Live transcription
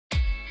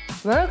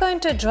We're going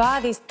to draw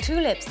these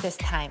tulips this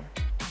time.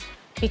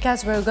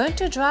 Because we're going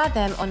to draw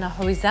them on a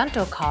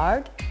horizontal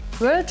card,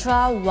 we'll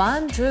draw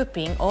one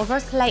drooping over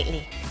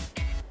slightly.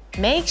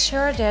 Make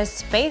sure there's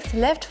space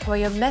left for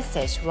your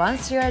message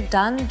once you're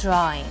done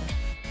drawing.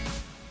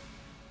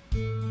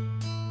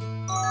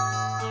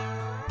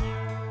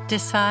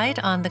 Decide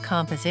on the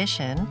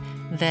composition,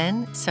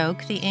 then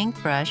soak the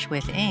ink brush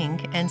with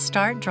ink and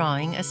start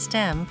drawing a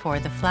stem for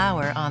the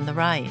flower on the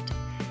right.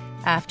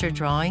 After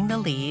drawing the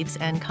leaves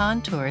and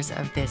contours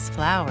of this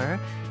flower,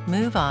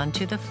 move on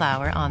to the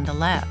flower on the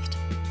left.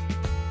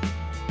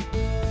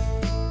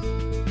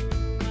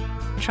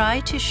 Try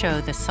to show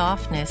the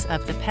softness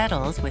of the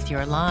petals with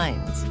your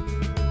lines.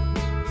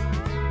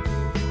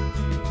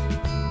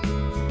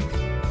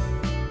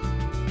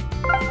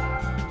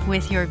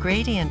 With your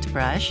gradient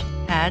brush,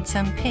 add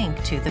some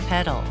pink to the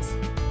petals.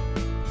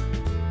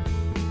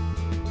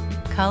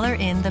 Color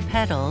in the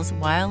petals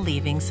while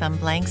leaving some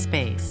blank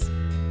space.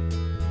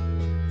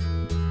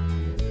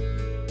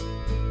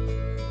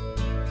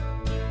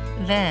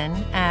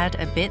 Then add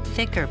a bit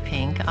thicker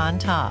pink on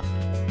top.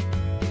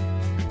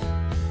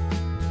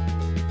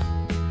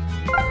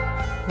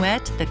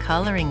 Wet the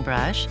coloring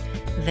brush,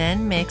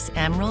 then mix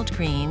emerald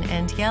green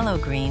and yellow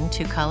green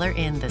to color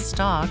in the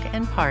stalk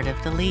and part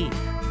of the leaf.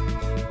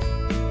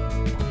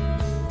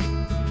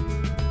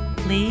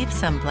 Leave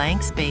some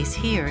blank space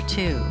here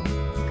too.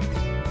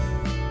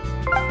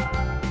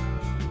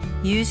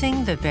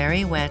 Using the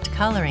very wet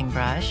coloring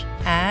brush,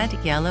 add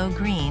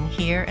yellow-green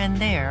here and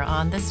there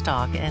on the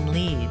stalk and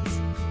leaves.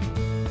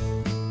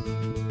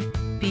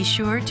 Be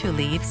sure to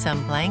leave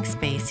some blank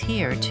space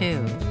here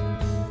too.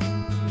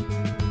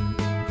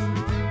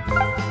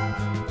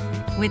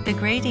 With the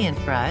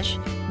gradient brush,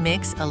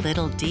 mix a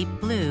little deep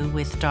blue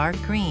with dark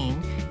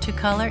green to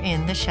color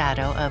in the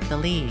shadow of the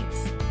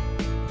leaves.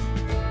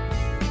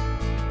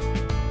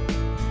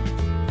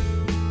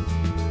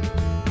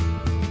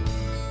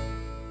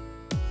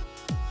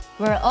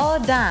 We're all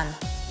done.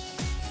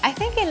 I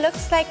think it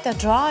looks like the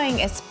drawing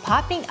is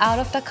popping out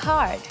of the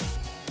card.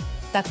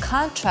 The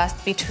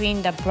contrast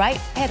between the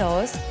bright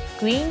petals,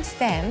 green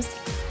stems,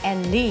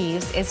 and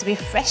leaves is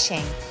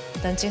refreshing,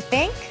 don't you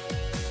think?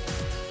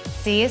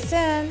 See you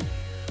soon!